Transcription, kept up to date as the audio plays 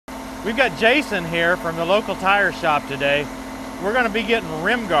We've got Jason here from the local tire shop today. We're going to be getting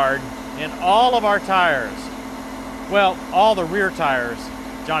rim guard in all of our tires. Well, all the rear tires.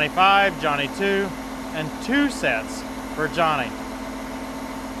 Johnny 5, Johnny 2, and 2 sets for Johnny.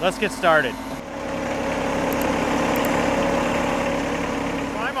 Let's get started.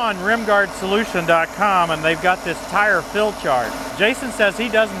 I'm on rimguardsolution.com and they've got this tire fill chart. Jason says he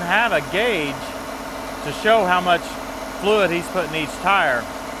doesn't have a gauge to show how much fluid he's putting in each tire,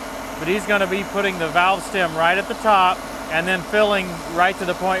 but he's going to be putting the valve stem right at the top and then filling right to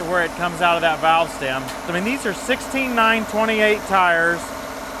the point where it comes out of that valve stem. I mean, these are 16.928 tires,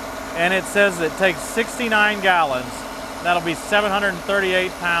 and it says it takes 69 gallons. That'll be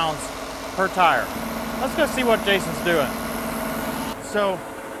 738 pounds per tire. Let's go see what Jason's doing. So,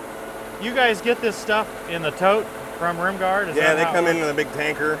 you guys get this stuff in the tote from RimGuard? Yeah, they come in a big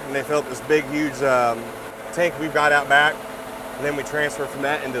tanker, and they fill up this big, huge tank we've got out back, and then we transfer from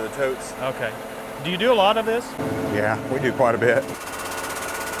that into the totes. Okay. Do you do a lot of this? Yeah, we do quite a bit.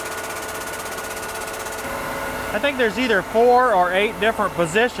 I think there's either 4 or 8 different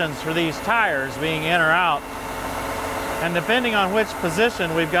positions for these tires being in or out. And depending on which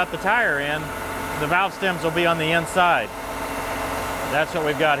position we've got the tire in, the valve stems will be on the inside. That's what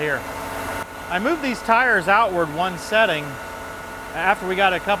we've got here. I moved these tires outward one setting after we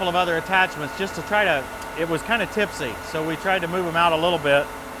got a couple of other attachments just to try to, it was kind of tipsy, so we tried to move them out a little bit.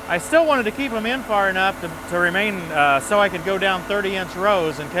 I still wanted to keep them in far enough to remain so I could go down 30-inch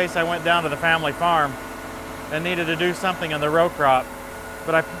rows in case I went down to the family farm and needed to do something in the row crop,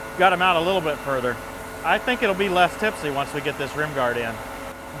 but I got them out a little bit further. I think it'll be less tipsy once we get this rim guard in.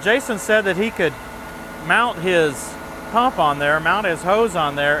 Jason said that he could mount his pump on there, mount his hose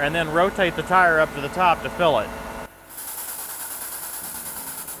on there, and then rotate the tire up to the top to fill it.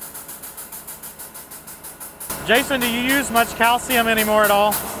 Jason, do you use much calcium anymore at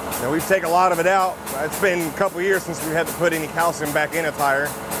all? Yeah, we've taken a lot of it out. It's been a couple years since we had to put any calcium back in a tire,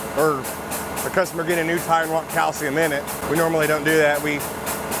 or a customer get a new tire and want calcium in it. We normally don't do that. We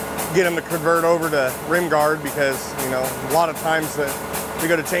get them to convert over to rim guard because, you know, a lot of times that we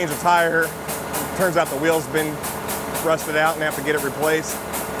go to change a tire, it turns out the wheel's been rusted out and have to get it replaced.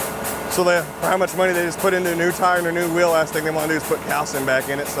 So for how much money they just put into a new tire and a new wheel, last thing they want to do is put calcium back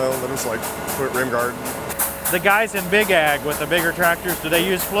in it, so they'll just like put rim guard. The guys in big ag with the bigger tractors, do they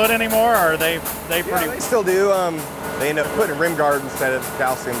use fluid anymore, or are they pretty? Yeah, they still do. They end up putting rim guard instead of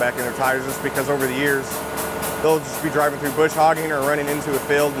calcium back in their tires just because over the years they'll just be driving through bush hogging or running into a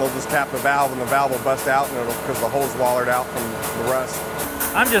field and they'll just tap the valve and the valve will bust out and because the hole's wallered out from the rust.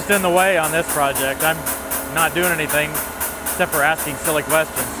 I'm just in the way on this project. I'm not doing anything except for asking silly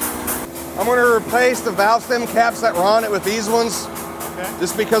questions. I'm going to replace the valve stem caps that were on it with these ones. Okay.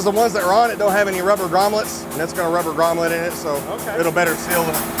 Just because the ones that are on it don't have any rubber grommets, and that's got a rubber grommet in it, so it'll better seal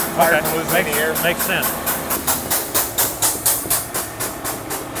the tire from losing any air. Makes sense.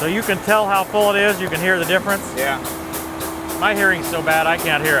 So you can tell how full it is, you can hear the difference? Yeah. My hearing's so bad I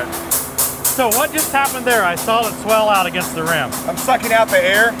can't hear it. So what just happened there? I saw it swell out against the rim. I'm sucking out the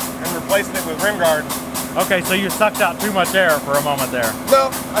air and replacing it with rim guard. Okay, so you sucked out too much air for a moment there.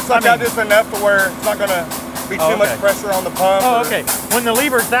 No, I sucked out just enough to where it's not going to be too much pressure on the pump. Oh, okay. When the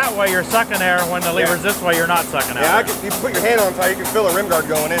lever's that way, you're sucking air. When the lever's this way, you're not sucking air. Yeah, you can put your hand on top, you can feel a rim guard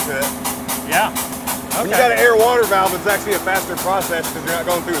going into it. Yeah. Okay. When you got an air water valve, it's actually a faster process because you're not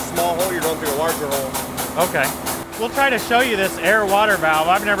going through a small hole, you're going through a larger hole. Okay. We'll try to show you this air water valve.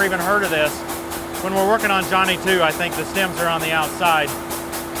 I've never even heard of this. When we're working on Johnny 2, I think the stems are on the outside.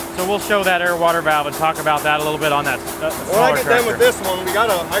 So we'll show that air water valve and talk about that a little bit on that smaller tractor. When I get done with this one,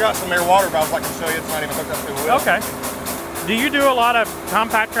 I got some air water valves I can show you. It's not even hooked up to the wheel. Okay. Do you do a lot of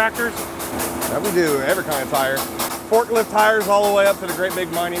compact tractors? Yeah, we do every kind of tire. Forklift tires all the way up to the great big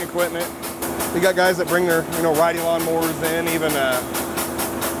mining equipment. We got guys that bring their, riding lawnmowers in, even the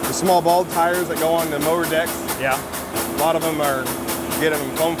small bald tires that go on the mower decks. Yeah. A lot of them are getting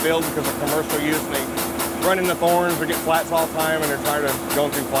them foam filled because of commercial use. And they run into thorns or get flats all the time and they're tired of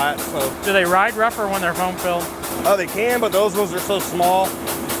going through flats. So do they ride rougher when they're foam filled? Oh, they can, but those ones are so small,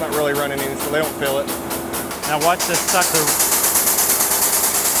 it's not really running in, so they don't fill it. Now watch this sucker.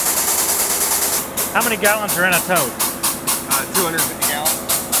 How many gallons are in a tote? 250 gallons.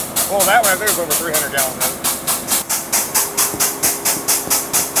 Well, that one, there's over 300 gallons.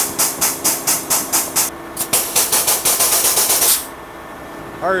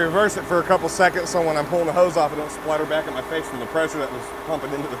 I reverse it for a couple seconds so when I'm pulling the hose off, it don't splatter back in my face from the pressure that was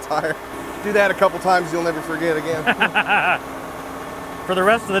pumping into the tire. Do that a couple times, you'll never forget again. For the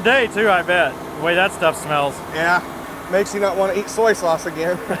rest of the day too, I bet. The way that stuff smells. Yeah, makes you not want to eat soy sauce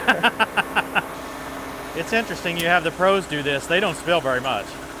again. It's interesting you have the pros do this. They don't spill very much.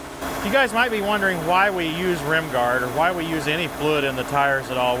 You guys might be wondering why we use rim guard or why we use any fluid in the tires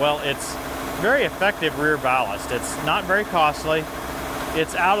at all. Well, it's very effective rear ballast. It's not very costly.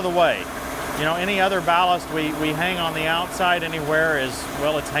 It's out of the way. You know, any other ballast we hang on the outside anywhere is,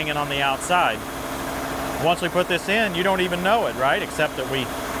 well, it's hanging on the outside. Once we put this in, you don't even know it, right? Except that we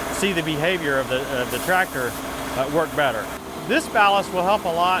see the behavior of the tractor work better. This ballast will help a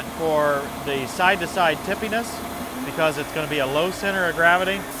lot for the side-to-side tippiness because it's going to be a low center of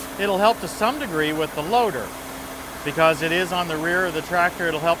gravity. It'll help to some degree with the loader because it is on the rear of the tractor.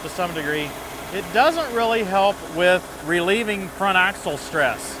 It'll help to some degree. It doesn't really help with relieving front axle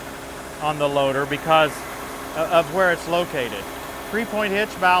stress on the loader because of where it's located. 3-point hitch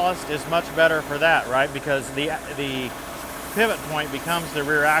ballast is much better for that, right? Because the pivot point becomes the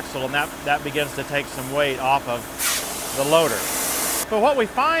rear axle, and that begins to take some weight off of the loader. But what we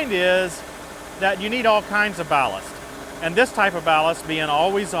find is that you need all kinds of ballast. And this type of ballast, being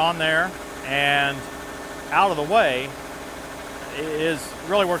always on there and out of the way,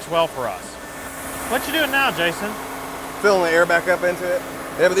 really works well for us. What you doing now, Jason? Filling the air back up into it.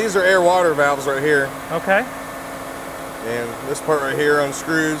 Yeah, but these are air water valves right here. Okay. And this part right here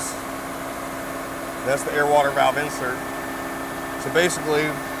unscrews. That's the air water valve insert. So basically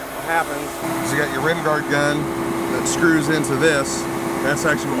what happens is you got your rim guard gun that screws into this. That's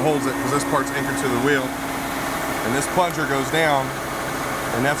actually what holds it because this part's anchored to the wheel. And this plunger goes down,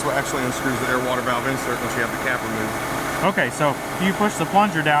 and that's what actually unscrews the air water valve insert once you have the cap removed. Okay, so you push the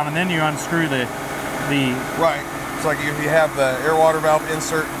plunger down and then you unscrew the... Right. It's like if you have the air water valve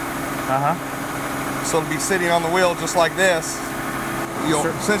insert. So it'll be sitting on the wheel just like this. You'll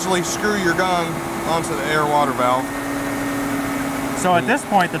essentially screw your gun onto the air water valve. So at this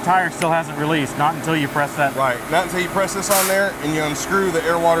point, the tire still hasn't released, not until you press that. Right, not until you press this on there and you unscrew the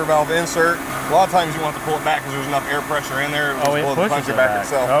air water valve insert. A lot of times you want to pull it back because there's enough air pressure in there. Oh, it pushes it back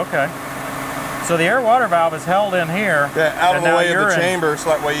itself. Okay. So the air water valve is held in here. Yeah, out of the way of the chamber, so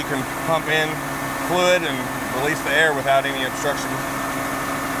that way you can pump in fluid and release the air without any obstruction.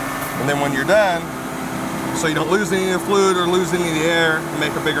 And then when you're done, so you don't lose any of the fluid or lose any of the air and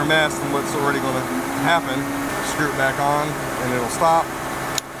make a bigger mess than what's already going to happen, screw it back on and it'll stop,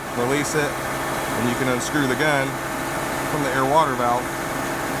 release it, and you can unscrew the gun from the air water valve.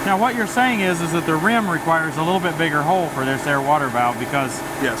 Now what you're saying is that the rim requires a little bit bigger hole for this air water valve because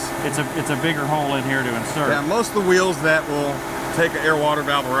yes, it's a bigger hole in here to insert. Yeah, most of the wheels that will take an air water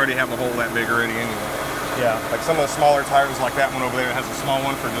valve already have a hole that big already anyway. Yeah. Like some of the smaller tires like that one over there has a small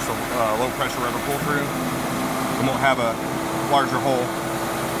one for just a low pressure rubber pull through. It won't have a larger hole.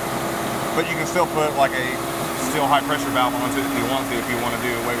 But you can still put like a steel high pressure valve onto it if you want to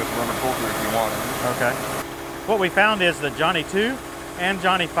do away with the rubber pull through if you want it. Okay. What we found is that Johnny 2 and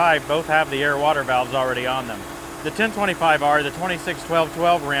Johnny 5 both have the air water valves already on them. The 1025R, the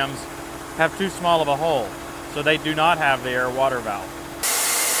 261212 rims have too small of a hole, so they do not have the air water valve.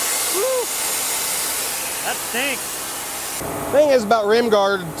 Woo! That stinks. The thing is about rim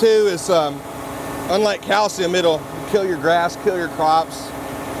guard too is unlike calcium, it'll kill your grass, kill your crops.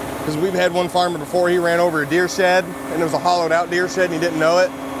 Because we've had one farmer before, he ran over a deer shed, and it was a hollowed out deer shed and he didn't know it.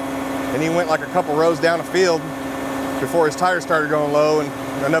 And he went like a couple rows down a field before his tires started going low, and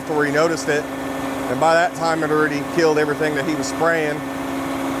enough to where he noticed it. And by that time it already killed everything that he was spraying.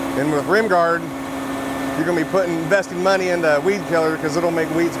 And with rim guard, you're gonna be investing money into weed killer because it'll make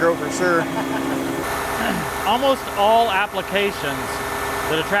weeds grow for sure. Almost all applications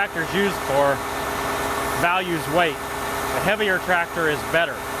that a tractor is used for values weight. A heavier tractor is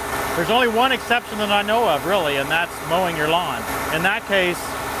better. There's only one exception that I know of, really, and that's mowing your lawn. In that case,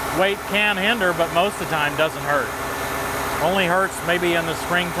 weight can hinder, but most of the time doesn't hurt. Only hurts maybe in the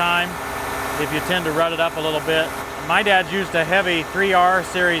springtime if you tend to rut it up a little bit. My dad used a heavy 3R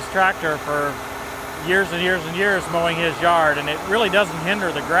series tractor for years and years and years mowing his yard, and it really doesn't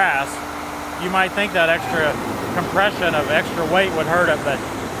hinder the grass. You might think that extra compression of extra weight would hurt it, but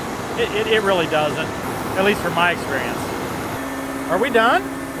it really doesn't, at least from my experience. Are we done?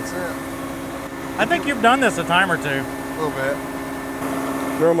 That's it. I think you've done this a time or two. A little bit.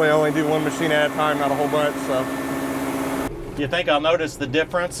 Normally I only do one machine at a time, not a whole bunch, so. Do you think I'll notice the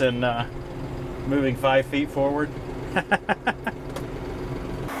difference in moving 5 feet forward?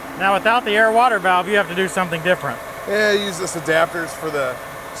 Now without the air water valve, you have to do something different. Yeah, I use this adapters for the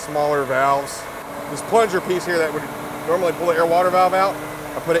smaller valves. This plunger piece here that would normally pull the air water valve out,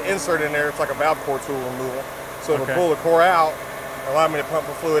 I put an insert in there. It's like a valve core tool removal. So it'll pull the core out, allow me to pump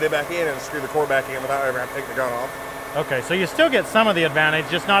the fluid back in and screw the core back in without ever having to take the gun off. Okay, so you still get some of the advantage,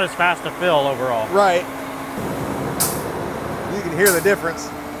 just not as fast to fill overall. Right. You can hear the difference.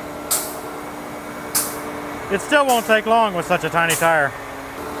 It still won't take long with such a tiny tire.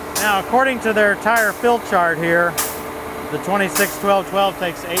 Now, according to their tire fill chart here, the 26-12-12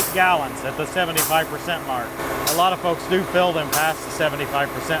 takes 8 gallons at the 75% mark. A lot of folks do fill them past the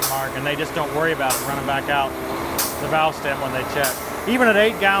 75% mark, and they just don't worry about it running back out the valve stem when they check. Even at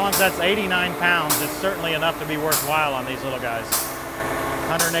 8 gallons, that's 89 pounds. It's certainly enough to be worthwhile on these little guys.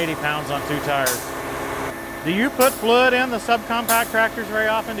 180 pounds on 2 tires. Do you put fluid in the subcompact tractors very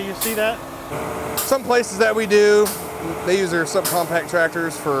often? Do you see that? Some places that we do, they use their subcompact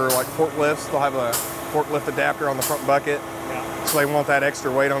tractors for like forklifts. They'll have a forklift adapter on the front bucket. Yeah. So they want that extra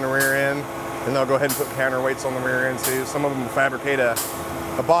weight on the rear end, and they'll go ahead and put counterweights on the rear end too. Some of them will fabricate a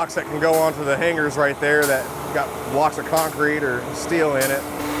box that can go onto the hangers right there that got blocks of concrete or steel in it.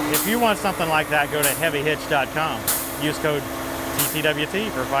 If you want something like that, go to heavyhitch.com. Use code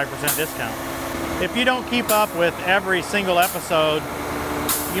TTWT for 5% discount. If you don't keep up with every single episode,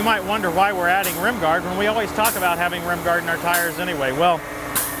 you might wonder why we're adding rim guard when we always talk about having rim guard in our tires anyway. Well,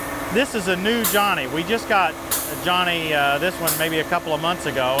 this is a new Johnny. We just got a Johnny, this one maybe a couple of months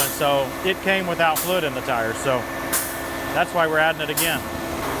ago, and so it came without fluid in the tires, so that's why we're adding it again.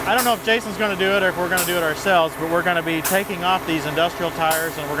 I don't know if Jason's going to do it or if we're going to do it ourselves, but we're going to be taking off these industrial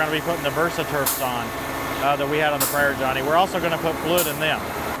tires and we're going to be putting the VersaTurfs on that we had on the prior Johnny. We're also going to put fluid in them.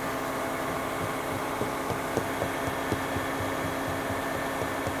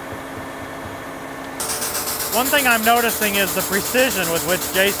 One thing I'm noticing is the precision with which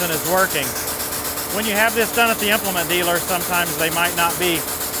Jason is working. When you have this done at the implement dealer, sometimes they might not be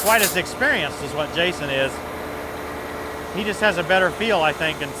quite as experienced as what Jason is. He just has a better feel, I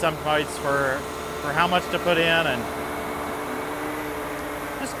think, in some points for how much to put in, and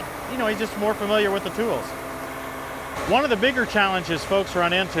just, you know, he's just more familiar with the tools. One of the bigger challenges folks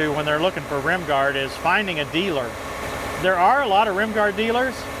run into when they're looking for rim guard is finding a dealer. There are a lot of rim guard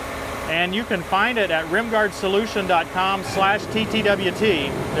dealers, and you can find it at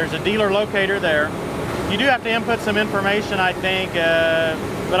rimguardsolution.com/TTWT. There's a dealer locator there. You do have to input some information, I think,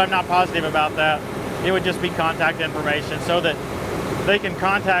 but I'm not positive about that. It would just be contact information so that they can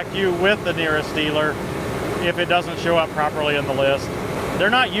contact you with the nearest dealer if it doesn't show up properly in the list. They're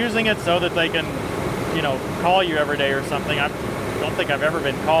not using it so that they can, you know, call you every day or something. I don't think I've ever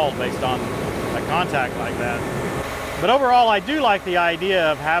been called based on a contact like that. But overall, I do like the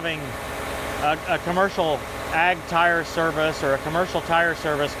idea of having a commercial ag tire service or a commercial tire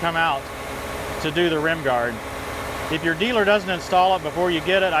service come out to do the rim guard. If your dealer doesn't install it before you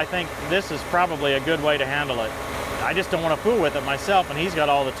get it, I think this is probably a good way to handle it. I just don't want to fool with it myself, and he's got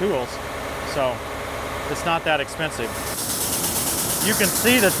all the tools, so it's not that expensive. You can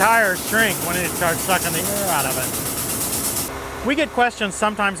see the tires shrink when it starts sucking the air out of it. We get questions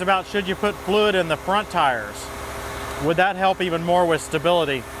sometimes about should you put fluid in the front tires? Would that help even more with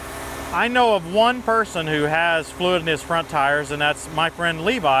stability? I know of one person who has fluid in his front tires, and that's my friend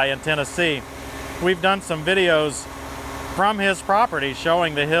Levi in Tennessee. We've done some videos from his property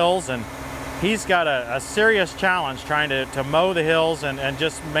showing the hills, and he's got a serious challenge trying to mow the hills and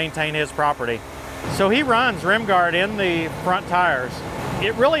just maintain his property. So he runs rim guard in the front tires.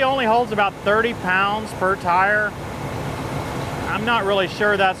 It really only holds about 30 pounds per tire. I'm not really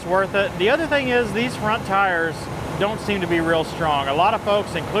sure that's worth it. The other thing is these front tires don't seem to be real strong. A lot of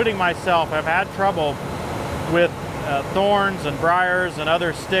folks, including myself, have had trouble with thorns and briars and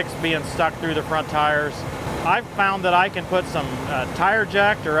other sticks being stuck through the front tires. I've found that I can put some tire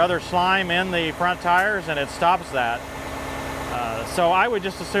eject or other slime in the front tires and it stops that. So I would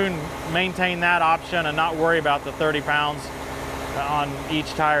just as soon maintain that option and not worry about the 30 pounds on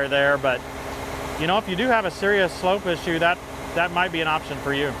each tire there. But you know, if you do have a serious slope issue, that might be an option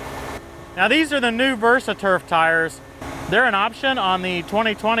for you. Now these are the new VersaTurf tires. They're an option on the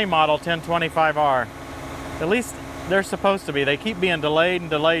 2020 model 1025R. At least they're supposed to be. They keep being delayed and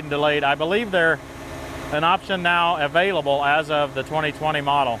delayed and delayed. I believe they're an option now available as of the 2020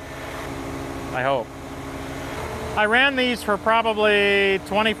 model. I hope. I ran these for probably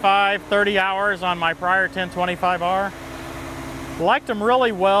 25, 30 hours on my prior 1025R. Liked them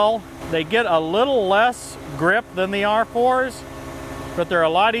really well. They get a little less grip than the R4s, but they're a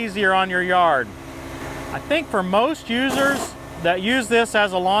lot easier on your yard. I think for most users that use this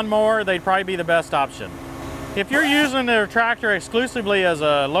as a lawnmower, they'd probably be the best option. If you're using their tractor exclusively as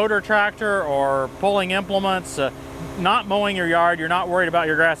a loader tractor or pulling implements, not mowing your yard, you're not worried about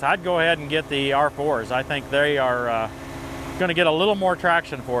your grass, I'd go ahead and get the R4s. I think they are going to get a little more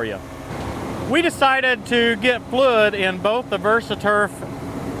traction for you. We decided to get fluid in both the VersaTurf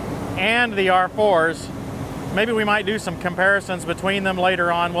and the R4s. Maybe we might do some comparisons between them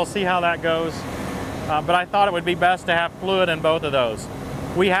later on. We'll see how that goes. But I thought it would be best to have fluid in both of those.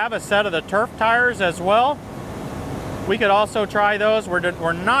 We have a set of the turf tires as well. We could also try those.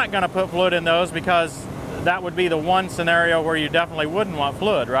 We're not going to put fluid in those because that would be the one scenario where you definitely wouldn't want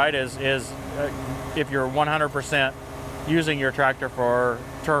fluid, right? Is if you're 100% using your tractor for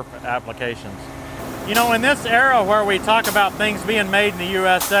turf applications. You know, in this era where we talk about things being made in the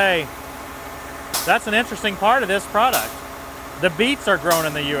USA, that's an interesting part of this product. The beets are grown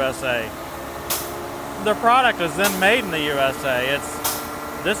in the USA. The product is then made in the USA.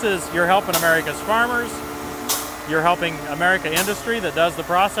 You're helping America's farmers. You're helping America industry that does the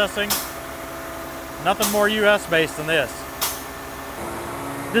processing. Nothing more US based than this.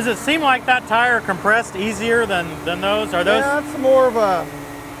 Does it seem like that tire compressed easier than those? Are those? Yeah, it's more of a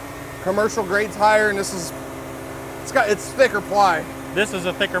commercial grade tire, and it's thicker ply. This is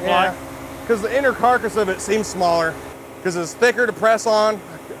a thicker ply? Because the inner carcass of it seems smaller, because it's thicker to press on.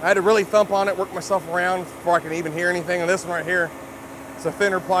 I had to really thump on it, work myself around before I can even hear anything. And this one right here, it's a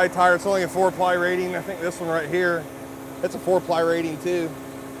thinner ply tire. It's only a 4-ply rating. I think this one right here, it's a 4-ply rating too.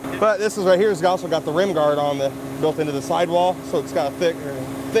 But this is right here, it's also got the rim guard built into the sidewall, so it's got a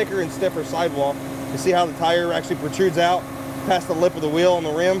thicker and stiffer sidewall. You see how the tire actually protrudes out past the lip of the wheel on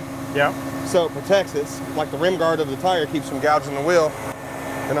the rim? Yeah. So it protects it. It's like the rim guard of the tire keeps from gouging the wheel.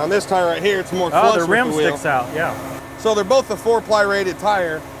 And on this tire right here, it's more flush with the wheel. Oh, the rim sticks out, yeah. So they're both a 4-ply rated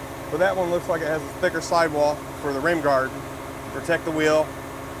tire, but that one looks like it has a thicker sidewall for the rim guard to protect the wheel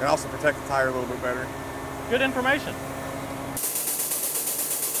and also protect the tire a little bit better. Good information.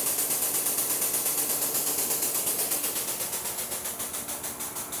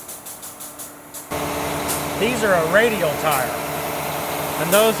 These are a radial tire,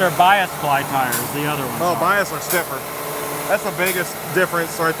 and those are bias ply tires, the other ones. Oh, bias are stiffer. That's the biggest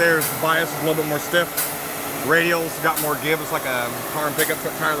difference right there, is the bias is a little bit more stiff. Radial's got more give. It's like a car and pickup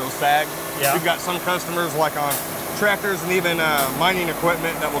tire that'll sag. Yeah. We've got some customers, like on tractors and even mining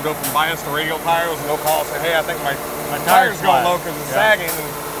equipment, that will go from bias to radial tires, and they'll call and say, hey, I think my tire's going low because it's sagging. And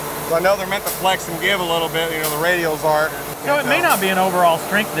so I know they're meant to flex and give a little bit, you know, the radials are. So it may not be an overall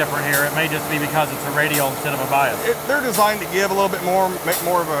strength difference here. It may just be because it's a radial instead of a bias. They're designed to give a little bit more, make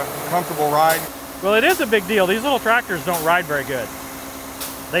more of a comfortable ride. Well, it is a big deal. These little tractors don't ride very good.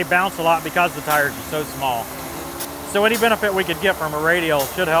 They bounce a lot because the tires are so small. So any benefit we could get from a radial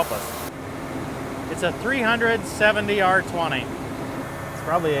should help us. It's a 370 R20. It's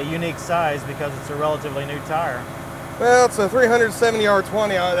probably a unique size because it's a relatively new tire. Well, it's a 370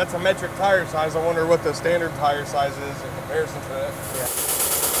 R20. That's a metric tire size. I wonder what the standard tire size is in comparison to that.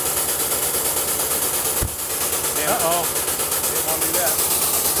 Yeah. Uh-oh. Didn't want to do that.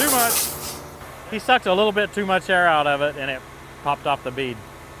 Too much. He sucked a little bit too much air out of it and it popped off the bead.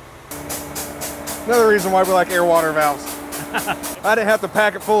 Another reason why we like air water valves. I didn't have to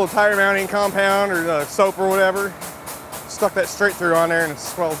pack it full of tire mounting compound or soap or whatever. Stuck that straight through on there and it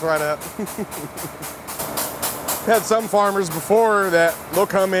swells right up. Had some farmers before that they'll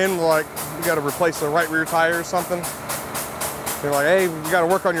come in like, you got to replace the right rear tire or something. They're like, hey, you got to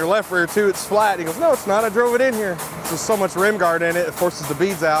work on your left rear too, it's flat. He goes, no, it's not, I drove it in here. There's so much rim guard in it, it forces the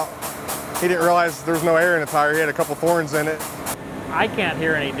beads out. He didn't realize there was no air in the tire. He had a couple thorns in it. I can't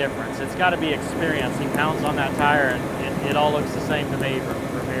hear any difference. It's got to be experience. He pounds on that tire and it all looks the same to me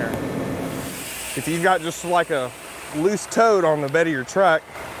from here. If you've got just like a loose toad on the bed of your truck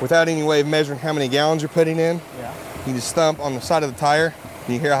without any way of measuring how many gallons you're putting in, you just thump on the side of the tire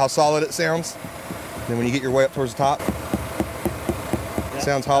and you hear how solid it sounds. And then when you get your way up towards the top, it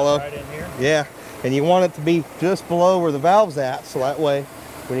sounds hollow. Right in here? Yeah, and you want it to be just below where the valve's at, so that way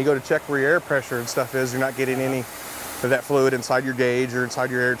when you go to check where your air pressure and stuff is, you're not getting any of that fluid inside your gauge or inside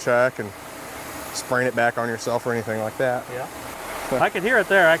your air chuck and spraying it back on yourself or anything like that. Yeah. I could hear it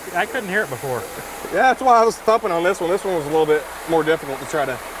there. I couldn't hear it before. Yeah, that's why I was thumping on this one. This one was a little bit more difficult to try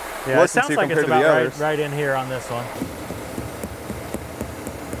to it listen sounds to like compared it's to the about others. right in here on this one.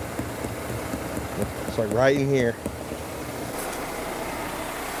 It's like right in here.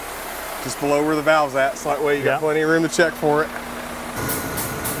 Just below where the valve's at, so that way you got plenty of room to check for it.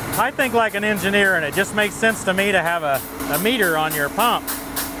 I think like an engineer, and it just makes sense to me to have a meter on your pump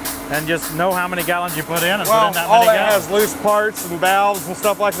and just know how many gallons you put in and put in that all many that gallons. has loose parts and valves and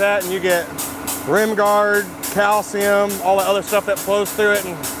stuff like that, and you get rim guard, calcium, all the other stuff that flows through it,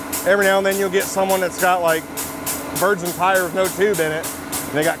 and every now and then you'll get someone that's got like virgin tire with no tube in it,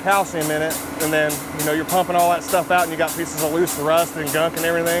 and they got calcium in it, and then you're pumping all that stuff out and you got pieces of loose rust and gunk and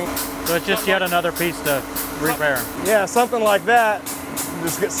everything. So it's just yet another piece to repair. Yeah, something like that. You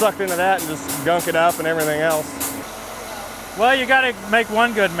just get sucked into that and just gunk it up and everything else. Well, you got to make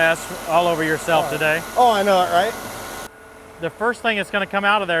one good mess all over yourself today. Oh, I know it, right? The first thing that's going to come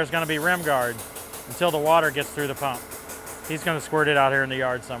out of there is going to be rim guard until the water gets through the pump. He's going to squirt it out here in the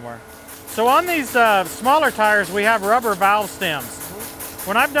yard somewhere. So on these smaller tires, we have rubber valve stems.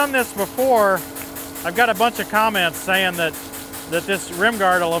 When I've done this before, I've got a bunch of comments saying that this rim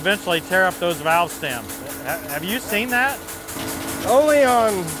guard will eventually tear up those valve stems. Have you seen that? Only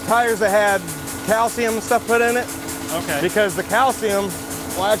on tires that had calcium and stuff put in it. Okay. Because the calcium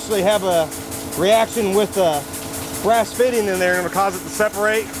will actually have a reaction with the brass fitting in there and it'll cause it to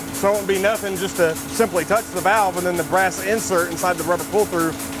separate. So it won't be nothing just to simply touch the valve and then the brass insert inside the rubber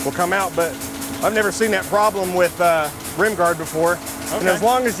pull-through will come out. But I've never seen that problem with rim guard before. Okay. And as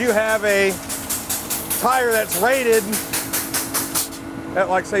long as you have a tire that's rated at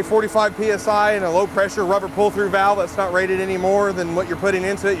like say 45 PSI and a low pressure rubber pull-through valve that's not rated any more than what you're putting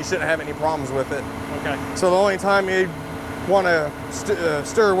into it, you shouldn't have any problems with it. Okay. So the only time you want to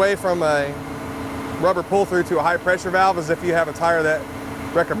stir away from a rubber pull-through to a high pressure valve is if you have a tire that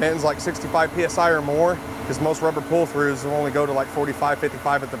recommends like 65 PSI or more, because most rubber pull-throughs will only go to like 45,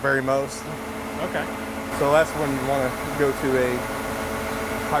 55 at the very most. Okay. So that's when you want to go to a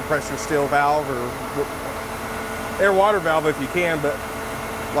high pressure steel valve or air water valve if you can, but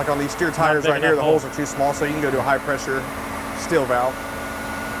like on these steer tires right here, the holes are too small, so you can go to a high pressure steel valve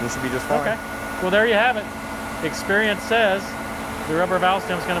and you should be just fine. Okay. Well, there you have it. Experience says the rubber valve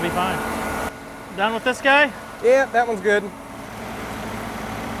stem is going to be fine. Done with this guy? Yeah, that one's good.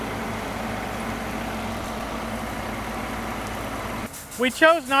 We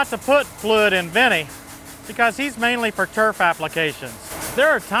chose not to put fluid in Vinny because he's mainly for turf applications. There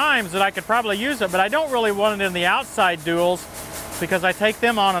are times that I could probably use it, but I don't really want it in the outside duals because I take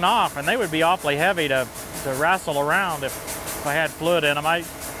them on and off and they would be awfully heavy to wrestle around if I had fluid in them. I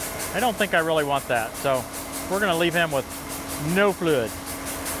don't think I really want that. So we're going to leave him with no fluid.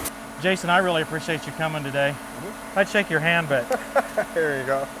 Jason, I really appreciate you coming today. I'd shake your hand, but... Here you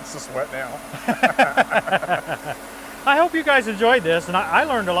go. It's just wet now. I hope you guys enjoyed this, and I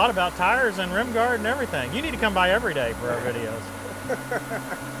learned a lot about tires and rim guard and everything. You need to come by every day for our videos.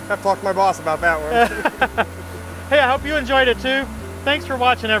 I've talked to my boss about that one. Hey, I hope you enjoyed it too. Thanks for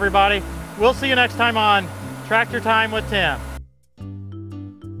watching, everybody. We'll see you next time on Tractor Time with Tim.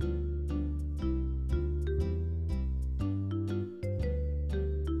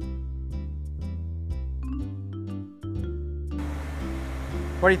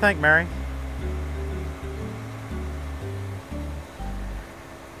 What do you think, Mary?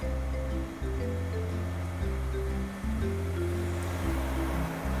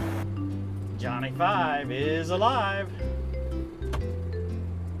 Johnny 5 is alive.